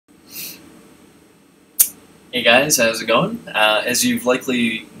Hey guys, how's it going? As you've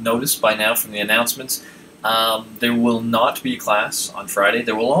likely noticed by now from the announcements, there will not be a class on Friday.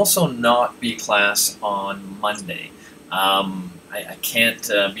 There will also not be a class on Monday. I can't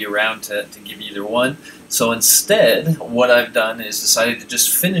be around to give either one. So instead, what I've done is decided to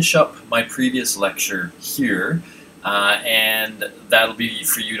just finish up my previous lecture here, and that'll be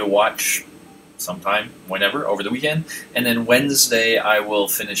for you to watch sometime, whenever, over the weekend. And then Wednesday, I will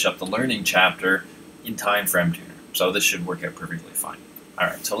finish up the learning chapter in time for MTuner. So this should work out perfectly fine.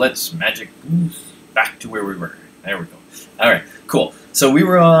 Alright, so let's magic back to where we were. There we go. Alright, cool. So we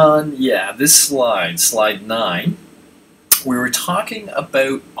were on, this slide, slide 9. We were talking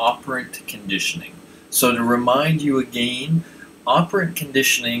about operant conditioning. So to remind you again, operant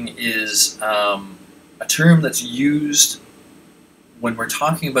conditioning is a term that's used when we're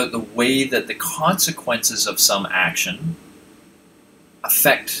talking about the way that the consequences of some action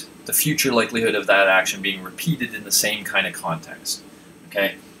affect the future likelihood of that action being repeated in the same kind of context.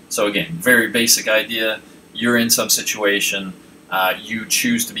 Okay, so again, very basic idea. You're in some situation, you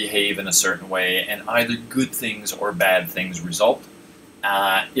choose to behave in a certain way, and either good things or bad things result.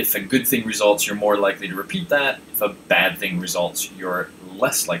 If a good thing results, you're more likely to repeat that. If a bad thing results, you're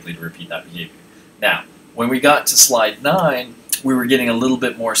less likely to repeat that behavior. Now, when we got to slide 9, we were getting a little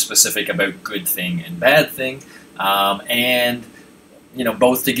bit more specific about good thing and bad thing, and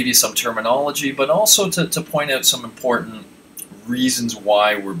both to give you some terminology, but also to point out some important reasons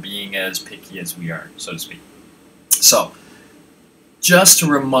why we're being as picky as we are, so to speak. So, just to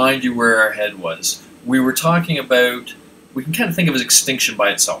remind you where our head was, we were talking about, we can kind of think of as extinction by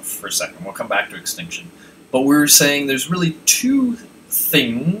itself for a second. We'll come back to extinction. But we were saying there's really two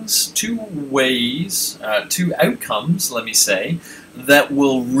things, two ways, two outcomes, let me say, that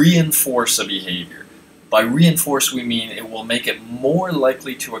will reinforce a behavior. By reinforce, we mean it will make it more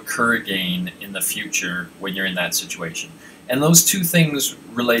likely to occur again in the future when you're in that situation. And those two things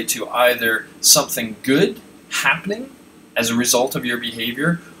relate to either something good happening as a result of your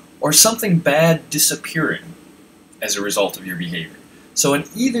behavior, or something bad disappearing as a result of your behavior. So in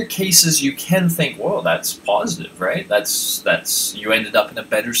either cases, you can think, whoa, that's positive, right? That's you ended up in a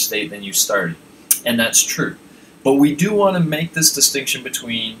better state than you started. And that's true. But we do want to make this distinction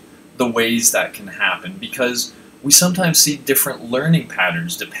between the ways that can happen, because we sometimes see different learning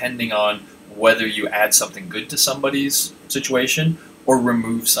patterns depending on whether you add something good to somebody's situation or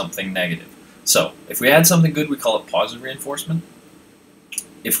remove something negative. So if we add something good, we call it positive reinforcement.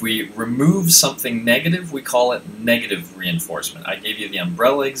 If we remove something negative, we call it negative reinforcement. I gave you the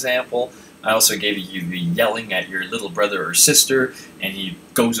umbrella example. I also gave you the yelling at your little brother or sister and he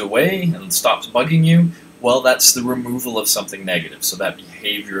goes away and stops bugging you. Well, that's the removal of something negative. So that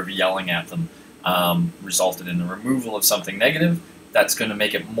behavior of yelling at them resulted in the removal of something negative. That's going to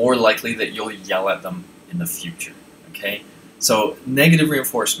make it more likely that you'll yell at them in the future. Okay? So negative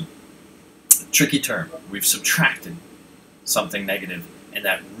reinforcement, tricky term. We've subtracted something negative, and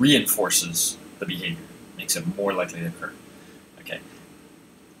that reinforces the behavior, makes it more likely to occur. Okay.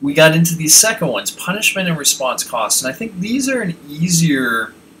 We got into these second ones, punishment and response costs, and I think these are an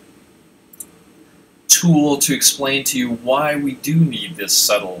easier tool to explain to you why we do need this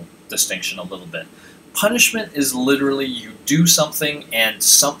subtle distinction a little bit. Punishment is literally you do something and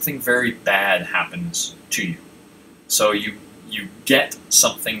something very bad happens to you. So you get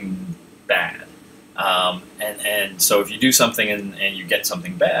something bad. And so if you do something and you get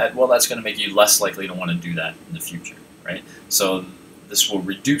something bad, well, that's going to make you less likely to want to do that in the future, right? So this will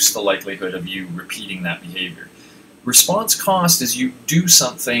reduce the likelihood of you repeating that behavior. Response cost is you do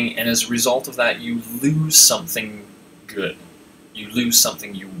something, and as a result of that, you lose something good. You lose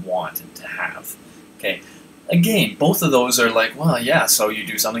something you wanted to have. Okay. Again, both of those are like, well, yeah, so you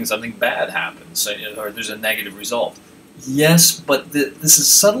do something, something bad happens, or there's a negative result. Yes, but this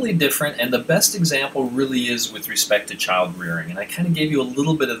is subtly different, and the best example really is with respect to child rearing. And I kind of gave you a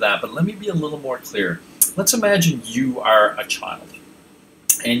little bit of that, but let me be a little more clear. Let's imagine you are a child,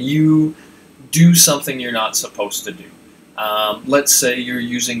 and you do something you're not supposed to do. Let's say you're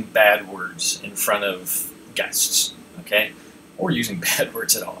using bad words in front of guests, okay? Or using bad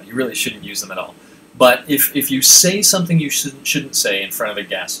words at all. You really shouldn't use them at all. But if you say something you shouldn't say in front of a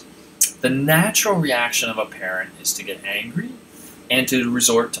guest, the natural reaction of a parent is to get angry and to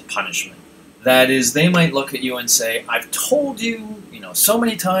resort to punishment. That is, they might look at you and say, I've told you, so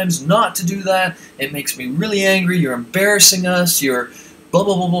many times not to do that. It makes me really angry. You're embarrassing us. You're blah,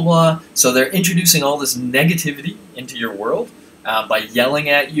 blah, blah, blah, blah. So they're introducing all this negativity into your world by yelling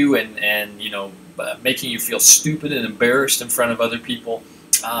at you and making you feel stupid and embarrassed in front of other people.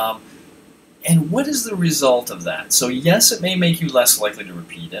 And what is the result of that? So yes, it may make you less likely to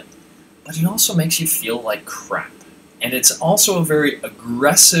repeat it, but it also makes you feel like crap. And it's also a very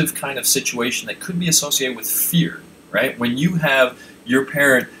aggressive kind of situation that could be associated with fear, right? When you have your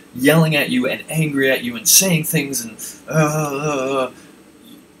parent yelling at you and angry at you and saying things and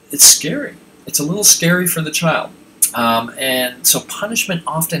it's scary. It's a little scary for the child. And so punishment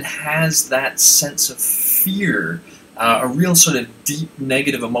often has that sense of fear, a real sort of deep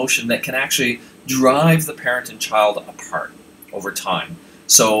negative emotion that can actually drive the parent and child apart over time.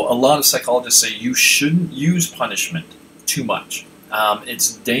 So a lot of psychologists say you shouldn't use punishment too much.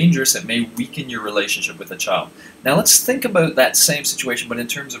 It's dangerous. It may weaken your relationship with the child. Now let's think about that same situation, but in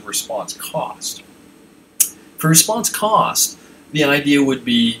terms of response cost. For response cost, the idea would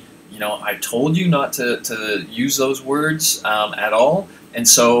be, you know, I told you not to use those words at all, and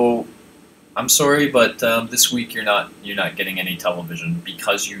so I'm sorry, but this week you're not getting any television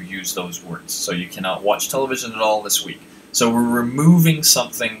because you use those words. So you cannot watch television at all this week. So we're removing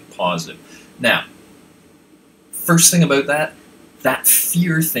something positive. Now, first thing about that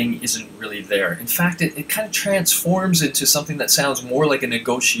fear thing isn't really there. In fact, it kind of transforms into something that sounds more like a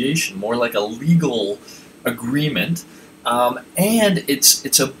negotiation, more like a legal agreement, and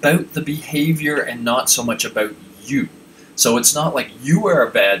it's about the behavior and not so much about you. So it's not like you are a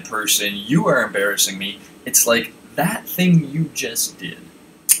bad person, you are embarrassing me. It's like that thing you just did,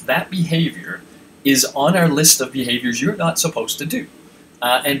 that behavior is on our list of behaviors you're not supposed to do.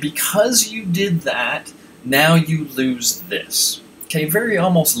 And because you did that, now you lose this. Okay, very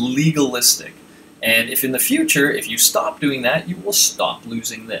almost legalistic. And if in the future, if you stop doing that, you will stop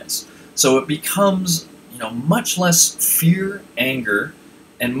losing this. So it becomes, you know, much less fear, anger,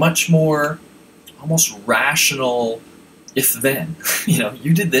 and much more almost rational if-then. You know,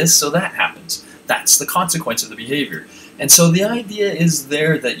 you did this, so that happens. That's the consequence of the behavior. And so the idea is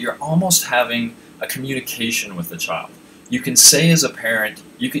there that you're almost having a communication with the child. You can say as a parent,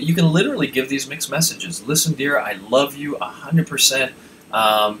 you can literally give these mixed messages. Listen, dear, I love you 100%.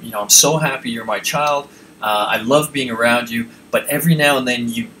 You know, I'm so happy you're my child. I love being around you, but every now and then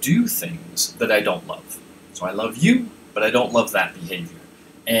you do things that I don't love. So I love you, but I don't love that behavior.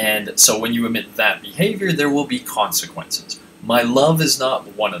 And so when you emit that behavior, there will be consequences. My love is not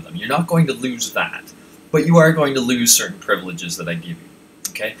one of them. You're not going to lose that, but you are going to lose certain privileges that I give you.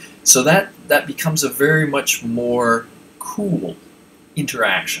 Okay, so that becomes a very much more cool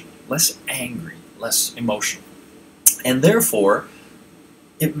interaction, less angry, less emotional. And therefore,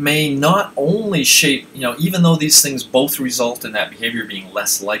 it may not only shape, you know, even though these things both result in that behavior being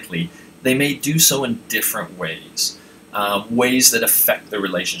less likely, they may do so in different ways, ways that affect the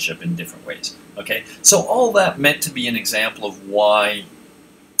relationship in different ways. Okay, so all that meant to be an example of why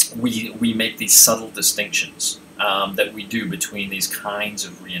we make these subtle distinctions that we do between these kinds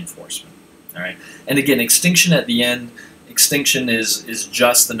of reinforcement. All right, and again, extinction at the end. Extinction is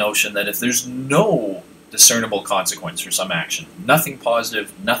just the notion that if there's no discernible consequence for some action, nothing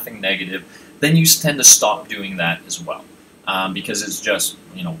positive, nothing negative, then you tend to stop doing that as well, because it's just,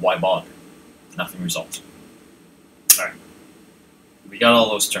 you know, why bother? Nothing results. All right, we got all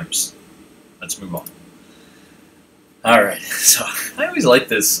those terms. Let's move on. All right, so I always like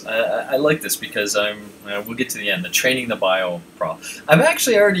this. I like this because we'll get to the end. The training the bio problem. I've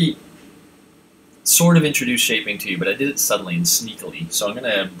actually already sort of introduced shaping to you, but I did it subtly and sneakily, so I'm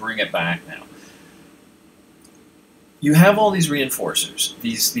going to bring it back now. You have all these reinforcers,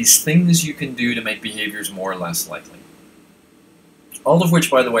 these things you can do to make behaviors more or less likely. All of which,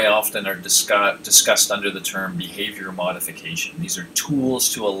 by the way, often are discussed under the term behavior modification. These are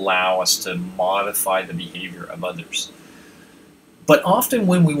tools to allow us to modify the behavior of others. But often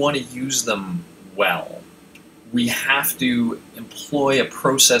when we want to use them well, we have to employ a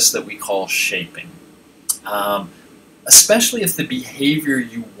process that we call shaping. Especially if the behavior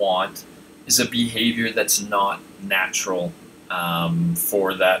you want is a behavior that's not natural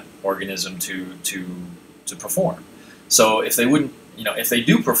for that organism to perform. So if they wouldn't, you know, if they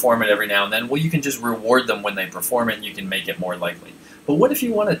do perform it every now and then, well, you can just reward them when they perform it and you can make it more likely. But what if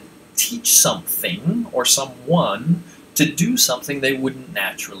you want to teach something or someone to do something they wouldn't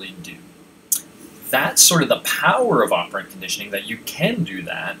naturally do? That's sort of the power of operant conditioning, that you can do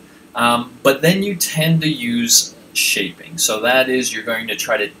that, but then you tend to use shaping. So that is, you're going to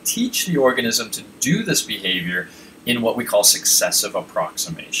try to teach the organism to do this behavior in what we call successive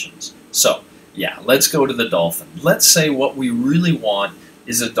approximations. So, yeah, let's go to the dolphin. Let's say what we really want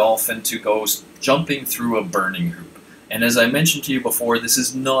is a dolphin to go jumping through a burning hoop. And as I mentioned to you before, this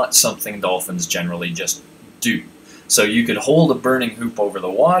is not something dolphins generally just do. So you could hold a burning hoop over the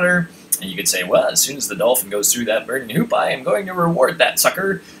water, and you could say, well, as soon as the dolphin goes through that burning hoop, I am going to reward that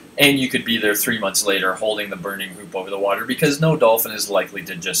sucker. And you could be there 3 months later holding the burning hoop over the water, because no dolphin is likely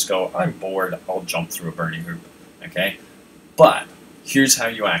to just go, I'm bored, I'll jump through a burning hoop. Okay? But here's how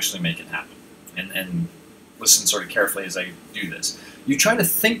you actually make it happen. And listen sort of carefully as I do this. You try to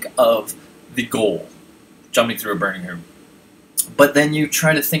think of the goal, jumping through a burning hoop. But then you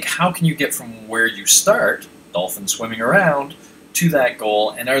try to think, how can you get from where you start, dolphin swimming around, to that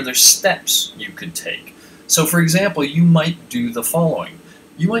goal, and are there steps you could take? So for example, you might do the following.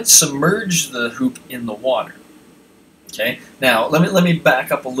 You might submerge the hoop in the water. Okay? Now, let me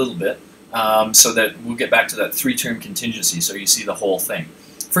back up a little bit so that we'll get back to that 3-term contingency so you see the whole thing.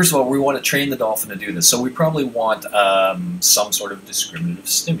 First of all, we want to train the dolphin to do this, so we probably want some sort of discriminative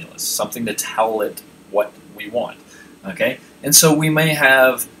stimulus, something to tell it what we want. Okay? And so we may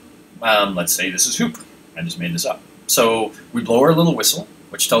have, let's say this is hoop. I just made this up. So we blow our little whistle,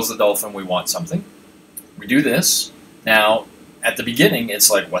 which tells the dolphin we want something. We do this. Now, at the beginning, it's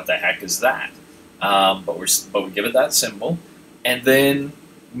like, what the heck is that? But we give it that symbol, and then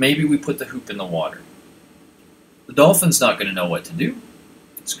maybe we put the hoop in the water. The dolphin's not going to know what to do.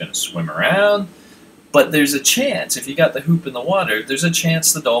 It's going to swim around, but there's a chance, if you got the hoop in the water, there's a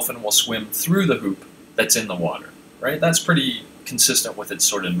chance the dolphin will swim through the hoop that's in the water, right? That's pretty consistent with its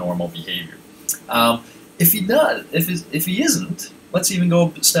sort of normal behavior. If he isn't, let's even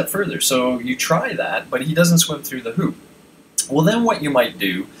go a step further. So you try that, but he doesn't swim through the hoop. Well, then what you might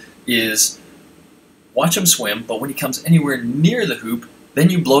do is watch him swim, but when he comes anywhere near the hoop, then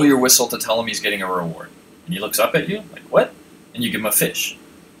you blow your whistle to tell him he's getting a reward. And he looks up at you, like, what? And you give him a fish.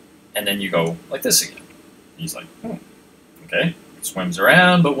 And then you go like this again. He's like, okay. Swims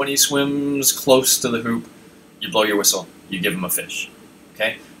around, but when he swims close to the hoop, you blow your whistle, you give him a fish.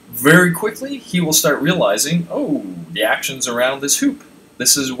 Okay? Very quickly, he will start realizing, oh, the action's around this hoop.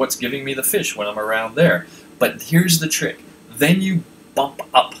 This is what's giving me the fish when I'm around there. But here's the trick. Then you bump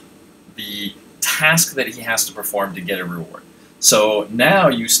up the task that he has to perform to get a reward. So now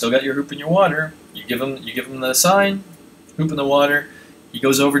you still got your hoop in your water. You give him the sign, hoop in the water. He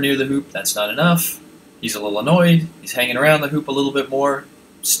goes over near the hoop. That's not enough. He's a little annoyed. He's hanging around the hoop a little bit more.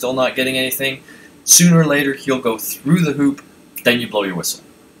 Still not getting anything. Sooner or later, he'll go through the hoop. Then you blow your whistle.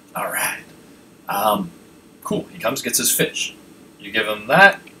 All right. Cool. He comes, gets his fish. You give him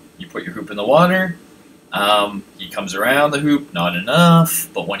that. You put your hoop in the water. He comes around the hoop. Not enough.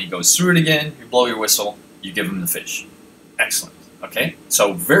 But when he goes through it again, you blow your whistle. You give him the fish. Excellent. Okay?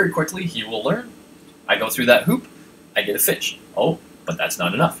 So very quickly, he will learn. I go through that hoop. I get a fish. Oh, but that's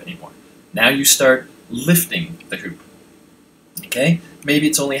not enough anymore. Now you start lifting the hoop. Okay? Maybe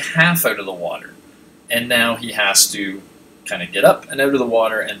it's only half out of the water. And now he has to kind of get up and out of the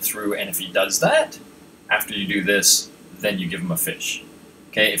water and through, and if he does that, after you do this, then you give him a fish.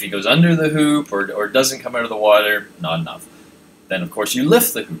 Okay? If he goes under the hoop or doesn't come out of the water, not enough. Then, of course, you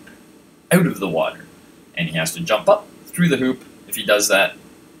lift the hoop out of the water, and he has to jump up through the hoop. If he does that,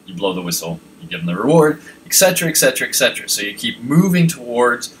 you blow the whistle, you give him the reward, etc., etc., etc. So you keep moving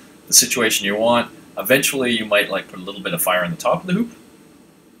towards the situation you want. Eventually, you might like put a little bit of fire on the top of the hoop.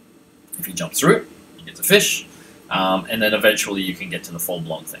 If he jumps through it, he gets a fish, and then eventually you can get to the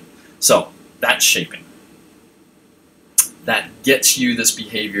full-blown thing. So that's shaping. That gets you this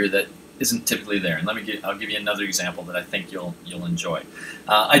behavior that isn't typically there. And I'll give you another example that I think you'll enjoy.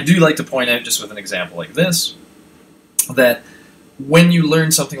 I do like to point out, just with an example like this, that when you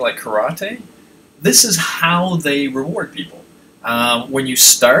learn something like karate, this is how they reward people. When you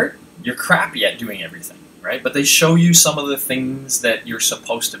start, you're crappy at doing everything, right? But they show you some of the things that you're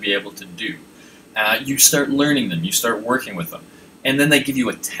supposed to be able to do. You start learning them, you start working with them, and then they give you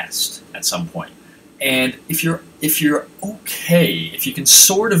a test at some point. And if you're okay, if you can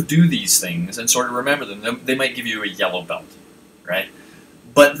sort of do these things and sort of remember them, they might give you a yellow belt, right?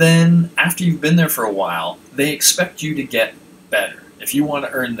 But then after you've been there for a while, they expect you to get better. If you want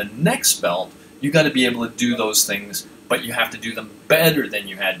to earn the next belt, you got to be able to do those things, but you have to do them better than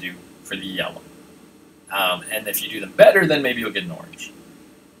you had to for the yellow. And if you do them better, then maybe you'll get an orange.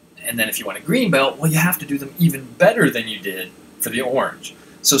 And then if you want a green belt, well, you have to do them even better than you did for the orange.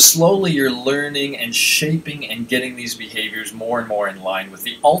 So slowly you're learning and shaping and getting these behaviors more and more in line with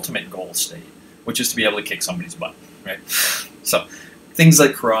the ultimate goal state, which is to be able to kick somebody's butt, right? So things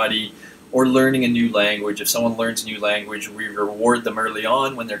like karate or learning a new language. If someone learns a new language, we reward them early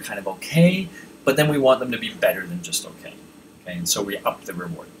on when they're kind of okay, but then we want them to be better than just okay. And so we up the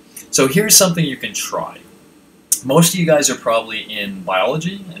reward. So here's something you can try. Most of you guys are probably in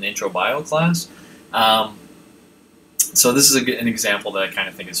biology, an intro bio class. So this is an example that I kind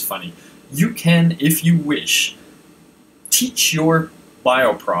of think is funny. You can, if you wish, teach your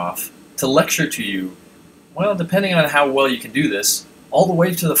bio prof to lecture to you, well, depending on how well you can do this, all the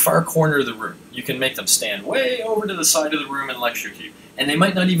way to the far corner of the room. You can make them stand way over to the side of the room and lecture to you. And they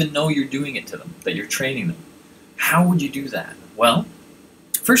might not even know you're doing it to them, that you're training them. How would you do that? Well,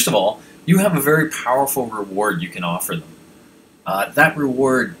 first of all, you have a very powerful reward you can offer them. That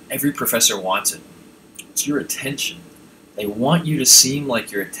reward, every professor wants it. It's your attention. They want you to seem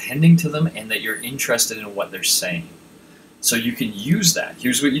like you're attending to them and that you're interested in what they're saying. So you can use that.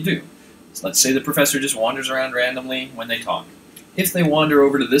 Here's what you do. So let's say the professor just wanders around randomly when they talk. If they wander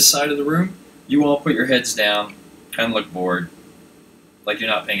over to this side of the room, you all put your heads down, kind of look bored, like you're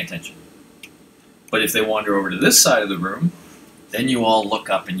not paying attention. But if they wander over to this side of the room, then you all look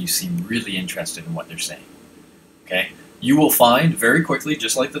up and you seem really interested in what they're saying. Okay? You will find very quickly,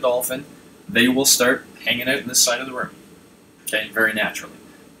 just like the dolphin, they will start hanging out in this side of the room. Okay? Very naturally.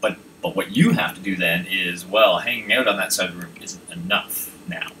 But what you have to do then is, well, hanging out on that side of the room isn't enough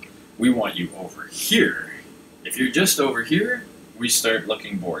now. We want you over here. If you're just over here, we start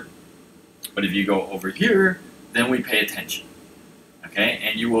looking bored. But if you go over here, then we pay attention. Okay?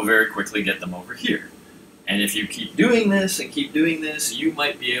 And you will very quickly get them over here. And if you keep doing this and keep doing this, you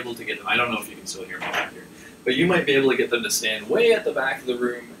might be able to get them, I don't know if you can still hear me back here, but you might be able to get them to stand way at the back of the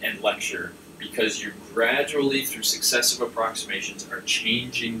room and lecture because you gradually, through successive approximations, are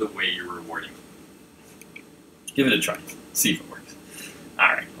changing the way you're rewarding them. Give it a try. See if it works.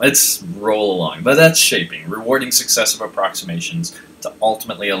 Alright, let's roll along. But that's shaping, rewarding successive approximations to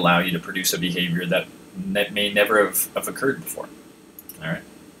ultimately allow you to produce a behavior that may never have occurred before. Alright.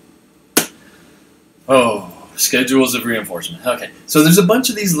 Oh, schedules of reinforcement. Okay, so there's a bunch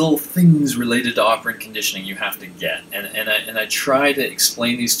of these little things related to operant conditioning you have to get, and I try to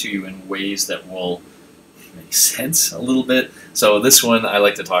explain these to you in ways that will make sense a little bit. So this one, I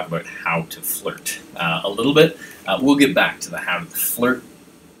like to talk about how to flirt a little bit. We'll get back to the how to flirt,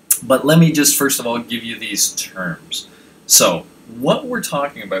 but let me just first of all give you these terms. So what we're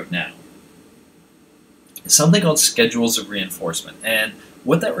talking about now is something called schedules of reinforcement, and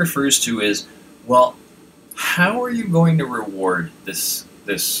what that refers to is, well, how are you going to reward this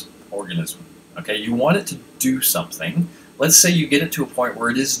organism? Okay, you want it to do something. Let's say you get it to a point where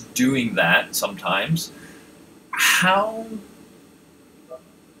it is doing that sometimes. How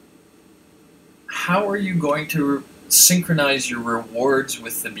are you going to synchronize your rewards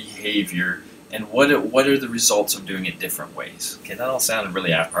with the behavior, and what are the results of doing it different ways? Okay, that all sounded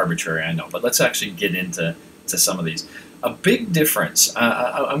really arbitrary, I know, but let's actually get into some of these. A big difference,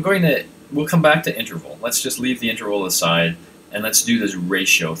 we'll come back to interval. Let's just leave the interval aside, and let's do this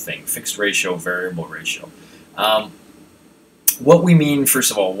ratio thing, fixed ratio, variable ratio. What we mean, first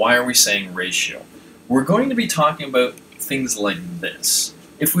of all, why are we saying ratio? We're going to be talking about things like this.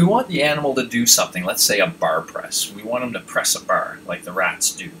 If we want the animal to do something, let's say a bar press, we want him to press a bar like the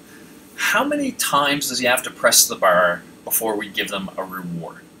rats do. How many times does he have to press the bar before we give them a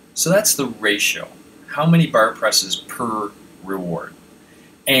reward? So that's the ratio. How many bar presses per reward?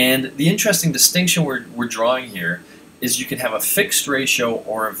 And the interesting distinction we're drawing here is you can have a fixed ratio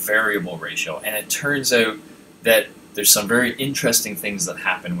or a variable ratio. And it turns out that there's some very interesting things that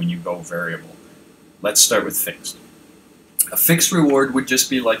happen when you go variable. Let's start with fixed. A fixed reward would just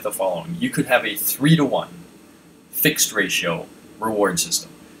be like the following. You could have a 3-to-1 fixed ratio reward system.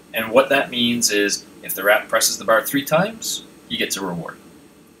 And what that means is if the rat presses the bar 3 times, he gets a reward.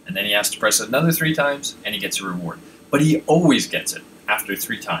 And then he has to press it another 3 times, and he gets a reward. But he always gets it after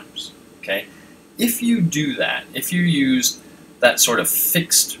 3 times. Okay? If you do that, if you use that sort of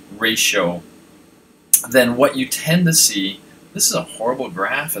fixed ratio, then what you tend to see, this is a horrible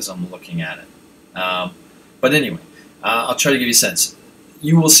graph as I'm looking at it. But anyway, I'll try to give you a sense.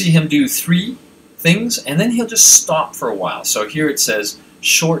 You will see him do 3 things, and then he'll just stop for a while. So here it says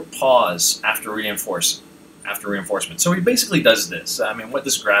short pause after reinforcement. So he basically does this. I mean, what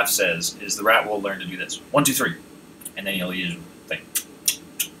this graph says is the rat will learn to do this. 1, 2, 3. And then he'll eat his thing.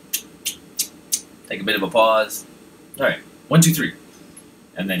 Take a bit of a pause. All right, 1, 2, 3.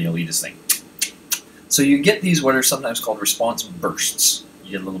 And then he'll eat his thing. So you get these what are sometimes called response bursts.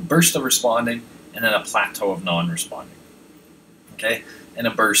 You get a little burst of responding, and then a plateau of non-responding. Okay? And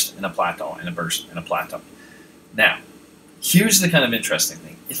a burst, and a plateau, and a burst, and a plateau. Now, here's the kind of interesting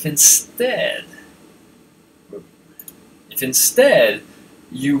thing. If instead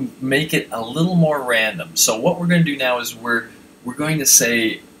you make it a little more random. So what we're going to do now is we're going to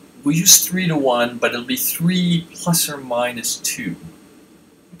say, we'll use 3-to-1, but it'll be 3 plus or minus 2.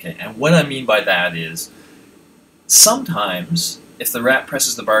 Okay, and what I mean by that is, sometimes, if the rat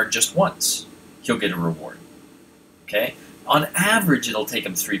presses the bar just once, he'll get a reward. Okay? On average, it'll take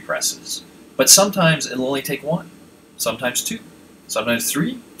him 3 presses. But sometimes it'll only take 1. Sometimes 2. Sometimes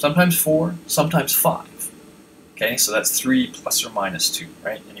 3. Sometimes 4. Sometimes 5. Okay, so that's 3 plus or minus 2,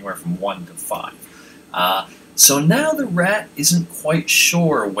 right? Anywhere from 1 to 5. So now the rat isn't quite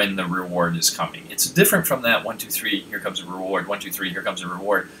sure when the reward is coming. It's different from that 1, 2, 3, here comes a reward, 1, 2, 3, here comes a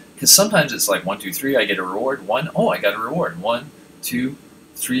reward. Because sometimes it's like 1, 2, 3, I get a reward, 1, oh, I got a reward, 1, 2,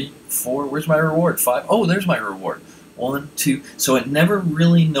 3, 4, where's my reward? 5, oh, there's my reward. 1, 2, so it never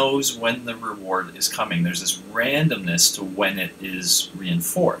really knows when the reward is coming. There's this randomness to when it is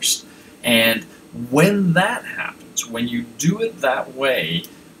reinforced. And when that happens, when you do it that way,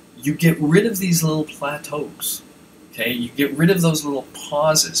 you get rid of these little plateaus. Okay, you get rid of those little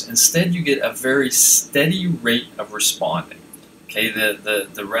pauses. Instead, you get a very steady rate of responding. Okay,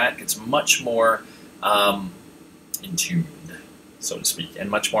 the rat gets much more in tune, so to speak, and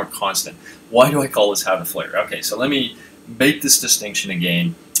much more constant. Why do I call this how to flare? Okay, so let me make this distinction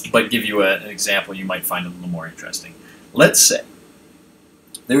again, but give you an example you might find a little more interesting. Let's say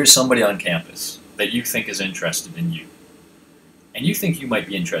there is somebody on campus that you think is interested in you, and you think you might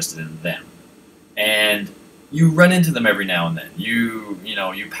be interested in them, and you run into them every now and then. You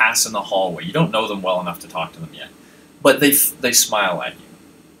pass in the hallway. You don't know them well enough to talk to them yet, but they smile at you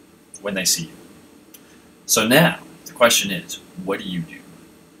when they see you. So now the question is, what do?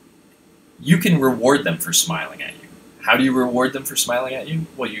 You can reward them for smiling at you. How do you reward them for smiling at you?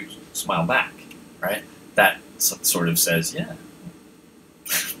 Well, you smile back, right? That sort of says, yeah,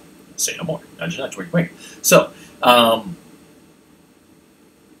 say no more, nudge, nudge, wink, wink. So,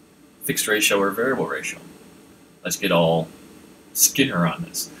 fixed ratio or variable ratio. Let's get all Skinner on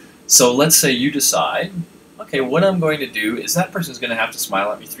this. So let's say you decide, okay, what I'm going to do is that person's going to have to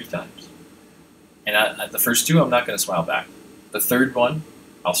smile at me 3 times. And at the first 2, I'm not going to smile back. The third one,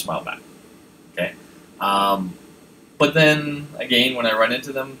 I'll smile back. Okay? But then, again, when I run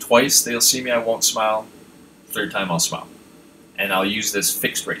into them twice, they'll see me, I won't smile. Third time, I'll smile. And I'll use this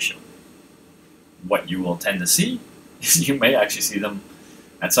fixed ratio. What you will tend to see is you may actually see them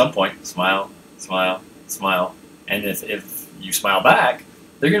at some point smile, smile, smile. And if you smile back,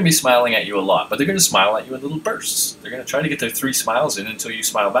 they're going to be smiling at you a lot. But they're going to smile at you in little bursts. They're going to try to get their 3 smiles in until you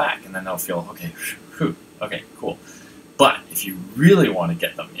smile back. And then they'll feel, okay, whew, okay, cool. But if you really want to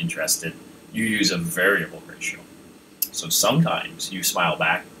get them interested, you use a variable ratio. So sometimes you smile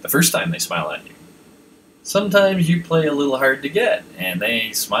back the first time they smile at you. Sometimes you play a little hard to get, and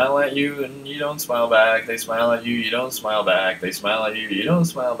they smile at you and you don't smile back. They smile at you, you don't smile back. They smile at you, you don't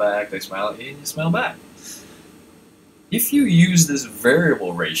smile back. They smile at you and you smile back. If you use this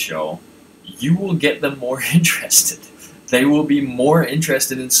variable ratio, you will get them more interested. They will be more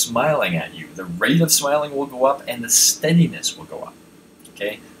interested in smiling at you. The rate of smiling will go up and the steadiness will go up.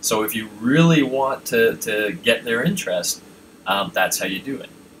 Okay? So if you really want to get their interest, that's how you do it.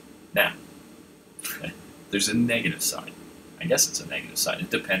 Now, there's a negative side. I guess it's a negative side. It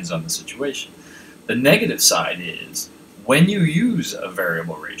depends on the situation. The negative side is when you use a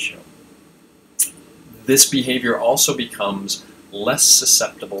variable ratio, this behavior also becomes less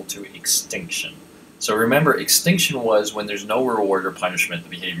susceptible to extinction. So remember, extinction was when there's no reward or punishment, the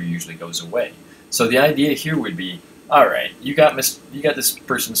behavior usually goes away. So the idea here would be, all right, you got this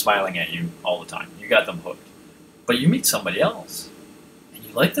person smiling at you all the time. You got them hooked. But you meet somebody else, and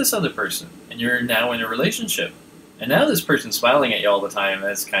you like this other person, and you're now in a relationship. And now this person's smiling at you all the time.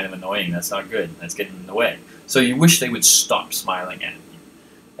 That's kind of annoying. That's not good. That's getting in the way. So you wish they would stop smiling at you.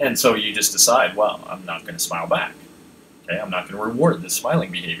 And so you just decide, well, I'm not going to smile back. Okay, I'm not going to reward this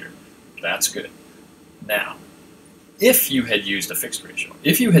smiling behavior. That's good. Now, if you had used a fixed ratio,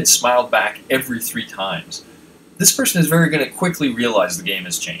 if you had smiled back every 3 times, this person is very going to quickly realize the game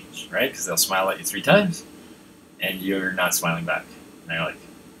has changed, right? Because they'll smile at you 3 times, and you're not smiling back. And they're like,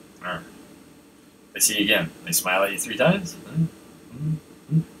 arr. They see you again. They smile at you 3 times.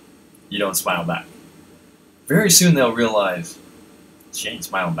 You don't smile back. Very soon they'll realize, she ain't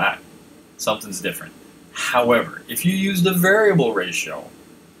smiling back. Something's different. However, if you used a variable ratio,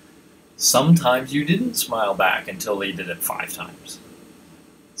 sometimes you didn't smile back until they did it 5 times.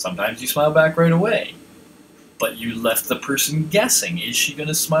 Sometimes you smile back right away. But you left the person guessing. Is she going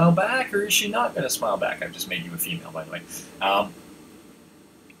to smile back or is she not going to smile back? I've just made you a female, by the way.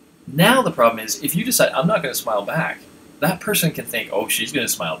 Now the problem is, if you decide, I'm not going to smile back, that person can think, oh, she's going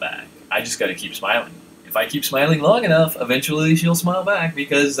to smile back. I just got to keep smiling. If I keep smiling long enough, eventually she'll smile back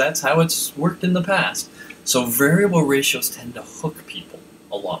because that's how it's worked in the past. So variable ratios tend to hook people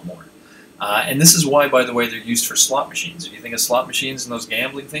a lot more. And this is why, by the way, they're used for slot machines. If you think of slot machines and those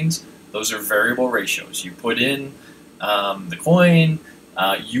gambling things, those are variable ratios. You put in the coin,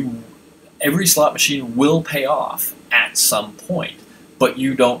 every slot machine will pay off at some point, but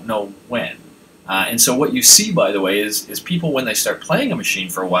you don't know when. And so what you see, by the way, is people, when they start playing a machine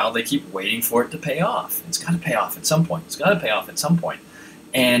for a while, they keep waiting for it to pay off. It's got to pay off at some point. It's got to pay off at some point.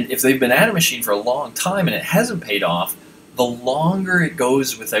 And if they've been at a machine for a long time and it hasn't paid off, the longer it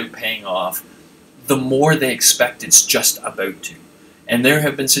goes without paying off, the more they expect it's just about to. And there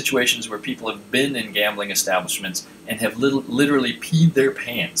have been situations where people have been in gambling establishments and have literally peed their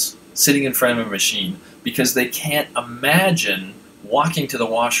pants sitting in front of a machine because they can't imagine walking to the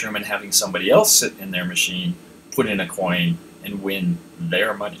washroom and having somebody else sit in their machine, put in a coin, and win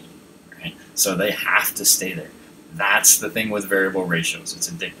their money. Right? So they have to stay there. That's the thing with variable ratios. It's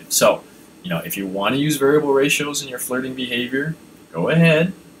addictive. So, if you want to use variable ratios in your flirting behavior, go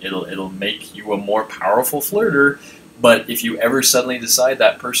ahead. It'll make you a more powerful flirter. But if you ever suddenly decide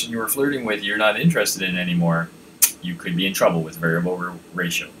that person you were flirting with you're not interested in anymore, you could be in trouble with variable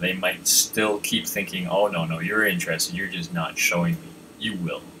ratio. They might still keep thinking, oh, no, you're interested. You're just not showing me. You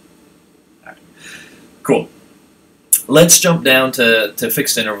will. All right. Cool. Let's jump down to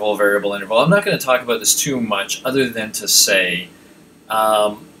fixed interval, variable interval. I'm not going to talk about this too much other than to say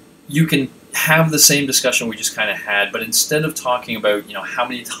you can have the same discussion we just kind of had, but instead of talking about, how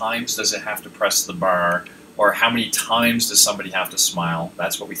many times does it have to press the bar or how many times does somebody have to smile,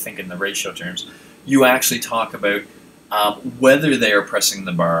 that's what we think in the ratio terms, you actually talk about whether they are pressing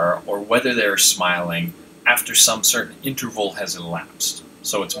the bar or whether they are smiling after some certain interval has elapsed.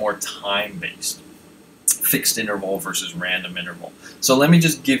 So it's more time-based. Fixed interval versus random interval. So let me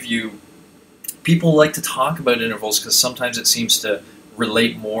just give you, people like to talk about intervals because sometimes it seems to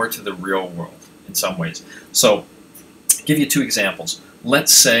relate more to the real world in some ways. So I'll give you two examples.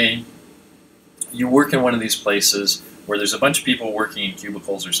 Let's say you work in one of these places where there's a bunch of people working in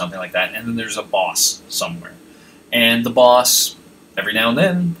cubicles or something like that, and then there's a boss somewhere. And the boss, every now and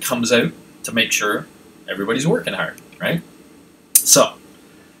then, comes out to make sure everybody's working hard, right? So,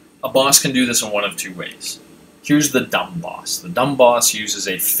 a boss can do this in one of two ways. Here's the dumb boss. The dumb boss uses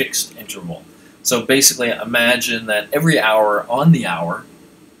a fixed interval. So basically, imagine that every hour on the hour,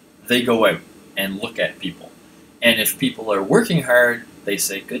 they go out and look at people. And if people are working hard, they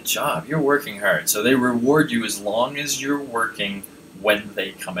say, good job, you're working hard. So they reward you as long as you're working when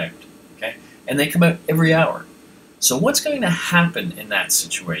they come out. Okay? And they come out every hour. So what's going to happen in that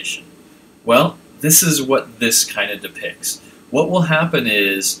situation? Well, this is what this kind of depicts. What will happen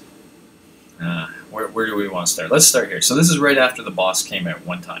is, where do we want to start? Let's start here. So this is right after the boss came out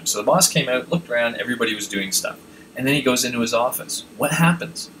one time. So the boss came out, looked around, everybody was doing stuff. And then he goes into his office. What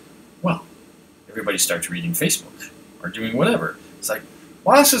happens? Well, everybody starts reading Facebook or doing whatever. It's like,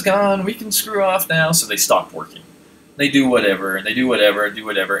 boss is gone, we can screw off now. So they stop working. They do whatever, and they do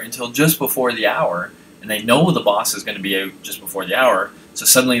whatever, until just before the hour. And they know the boss is going to be out just before the hour. So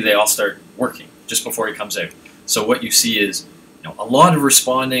suddenly they all start working just before he comes out. So what you see is a lot of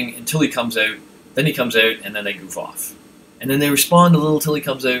responding until he comes out. Then he comes out, and then they goof off. And then they respond a little till he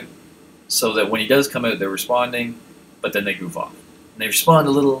comes out, so that when he does come out, they're responding, but then they goof off. And they respond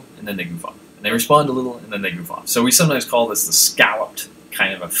a little, and then they goof off. And they respond a little, and then they goof off. So we sometimes call this the scalloped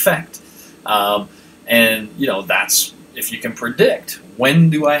kind of effect. And, that's, if you can predict, when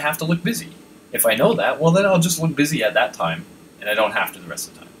do I have to look busy? If I know that, well, then I'll just look busy at that time, and I don't have to the rest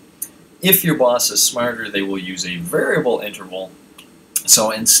of the time. If your boss is smarter, they will use a variable interval.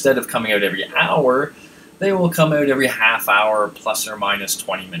 So instead of coming out every hour, they will come out every half hour plus or minus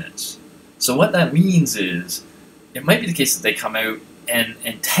 20 minutes. So what that means is, it might be the case that they come out and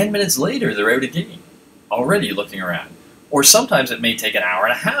 10 minutes later they're out again, already looking around. Or sometimes it may take an hour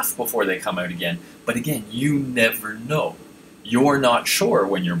and a half before they come out again. But again, you never know. You're not sure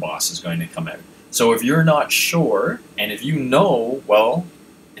when your boss is going to come out. So if you're not sure, and if you know, well,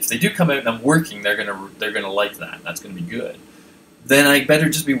 if they do come out and I'm working, they're gonna like that. That's gonna be good. Then I better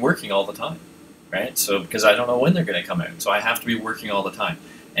just be working all the time, right? So because I don't know when they're going to come out, so I have to be working all the time.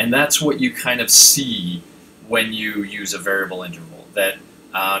 And that's what you kind of see when you use a variable interval, that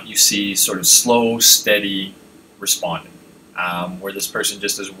you see sort of slow, steady responding, where this person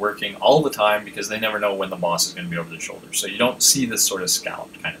just is working all the time because they never know when the boss is going to be over their shoulder. So you don't see this sort of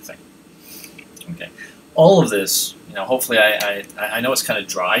scalloped kind of thing. Okay. All of this, hopefully I know it's kind of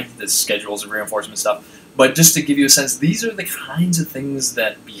dry, the schedules of reinforcement stuff, but just to give you a sense, these are the kinds of things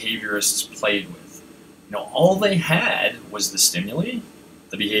that behaviorists played with. All they had was the stimuli,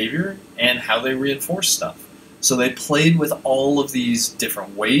 the behavior, and how they reinforce stuff. So they played with all of these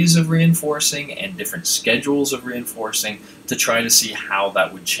different ways of reinforcing and different schedules of reinforcing to try to see how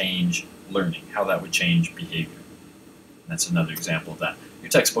that would change learning, how that would change behavior. And that's another example of that. Your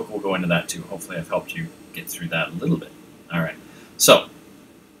textbook will go into that too. Hopefully I've helped you get through that a little bit. All right. So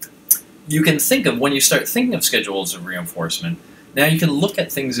you can think of, when you start thinking of schedules of reinforcement, Now you can look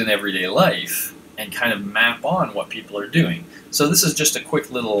at things in everyday life and kind of map on what people are doing. So this is just a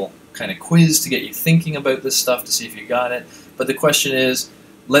quick little kind of quiz to get you thinking about this stuff to see if you got it. But the question is,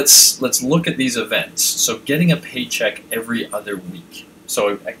 let's look at these events. So getting a paycheck every other week.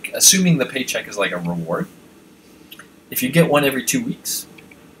 So assuming the paycheck is like a reward, if you get one every 2 weeks,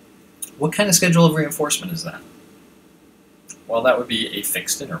 what kind of schedule of reinforcement is that? Well, that would be a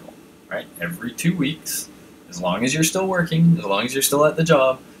fixed interval, right? Every 2 weeks, as long as you're still working, as long as you're still at the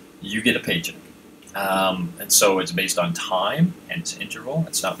job, you get a paycheck. And so it's based on time, hence interval.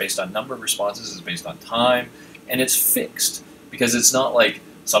 It's not based on number of responses, it's based on time, and it's fixed because it's not like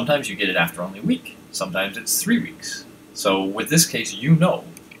sometimes you get it after only a week, sometimes it's 3 weeks. So with this case, you know,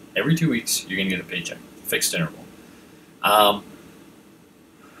 every 2 weeks you're going to get a paycheck, fixed interval. Yeah,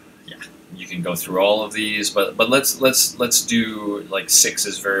 you can go through all of these, but let's do like 6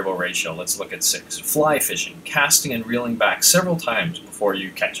 as variable ratio. Let's look at 6. Fly fishing, casting and reeling back several times before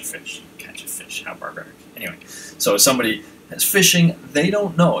you catch a fish. Catch a fish, how barbaric. Anyway, so if somebody is fishing, they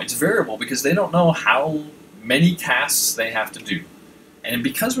don't know. It's variable because they don't know how many casts they have to do. And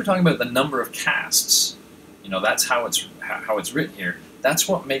because we're talking about the number of casts, you know, that's how it's written here. That's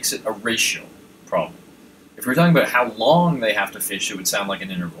what makes it a ratio problem. If we're talking about how long they have to fish, it would sound like an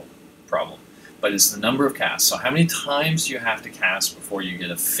interval problem. But it's the number of casts. So how many times do you have to cast before you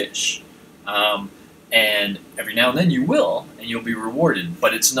get a fish? And every now and then you will, and you'll be rewarded.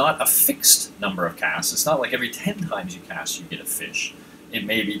 But it's not a fixed number of casts. It's not like every 10 times you cast you get a fish. It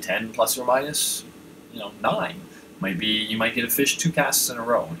may be 10 plus or minus, 9. You might get a fish 2 casts in a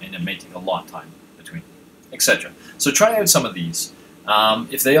row, and it may take a lot of time between, etc. So try out some of these.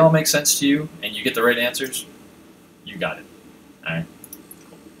 If they all make sense to you and you get the right answers, you got it. All right.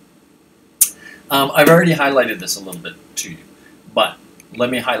 Cool. I've already highlighted this a little bit to you, but let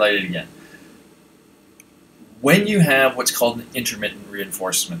me highlight it again. When you have what's called an intermittent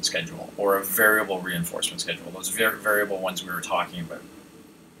reinforcement schedule or a variable reinforcement schedule, those variable ones we were talking about,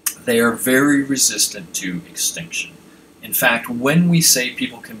 they are very resistant to extinction. In fact, when we say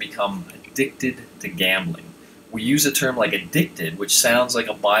people can become addicted to gambling, we use a term like addicted, which sounds like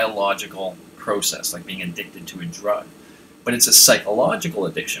a biological process, like being addicted to a drug. But it's a psychological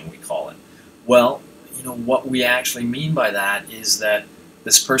addiction, we call it. Well, what we actually mean by that is that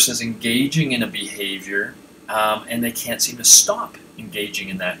this person is engaging in a behavior and they can't seem to stop engaging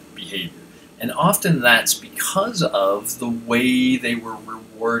in that behavior. And often that's because of the way they were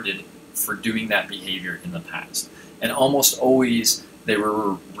rewarded for doing that behavior in the past. And almost always they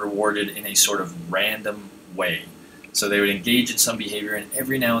were rewarded in a sort of random way. So they would engage in some behavior, and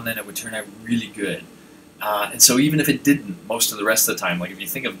every now and then it would turn out really good. And so even if it didn't, most of the rest of the time, like if you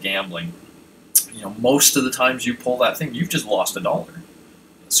think of gambling, most of the times you pull that thing, you've just lost $1,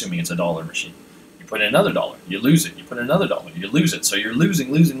 assuming it's a dollar machine. You put in another $1, you lose it. You put in another $1, you lose it. So you're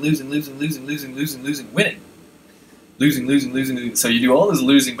losing, winning. Losing. So you do all this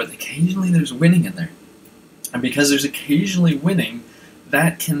losing, but occasionally there's winning in there. And because there's occasionally winning,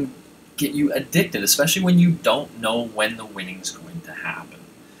 that can get you addicted, especially when you don't know when the winning's going to happen.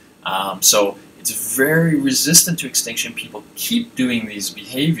 So it's very resistant to extinction. People keep doing these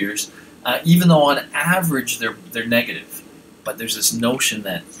behaviors, even though on average they're negative. But there's this notion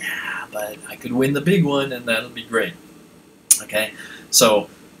that, yeah, but I could win the big one and that'll be great. Okay, so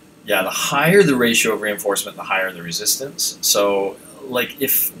yeah, the higher the ratio of reinforcement, the higher the resistance. So like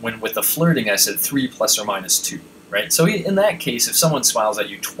when with the flirting, I said 3 plus or minus 2. Right? So in that case, if someone smiles at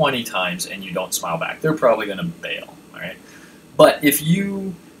you 20 times and you don't smile back, they're probably going to bail. All right? But if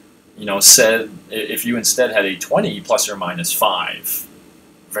you, if you instead had a 20 plus or minus 5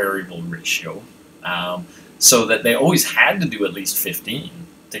 variable ratio, so that they always had to do at least 15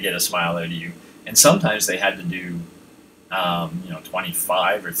 to get a smile out of you, and sometimes they had to do,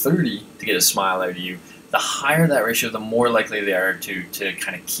 25 or 30 to get a smile out of you, the higher that ratio, the more likely they are to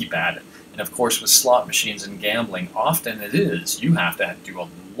kind of keep at it. And of course, with slot machines and gambling, often it is you have to do a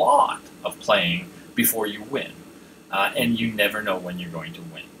lot of playing before you win, and you never know when you're going to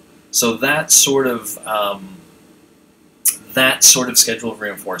win. So that sort of schedule of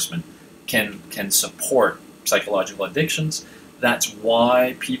reinforcement can support psychological addictions. That's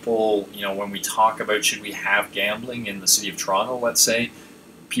why people, when we talk about should we have gambling in the city of Toronto, let's say,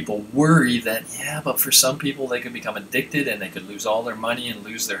 people worry that, yeah, but for some people they could become addicted and they could lose all their money and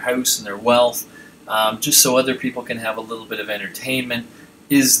lose their house and their wealth, just so other people can have a little bit of entertainment.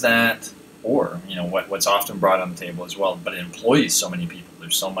 Is that, or what's often brought on the table as well, but it employs so many people.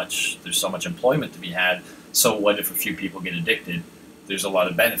 There's so much employment to be had. So what if a few people get addicted? There's a lot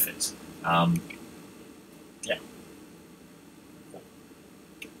of benefits. Yeah. Cool.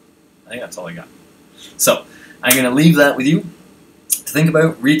 I think that's all I got. So I'm going to leave that with you. to think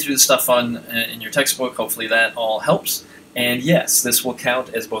about. Read through the stuff in your textbook. Hopefully that all helps. And yes, this will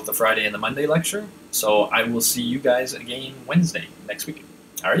count as both the Friday and the Monday lecture. So I will see you guys again Wednesday next week.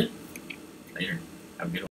 Alrighty? Later. Have a good one.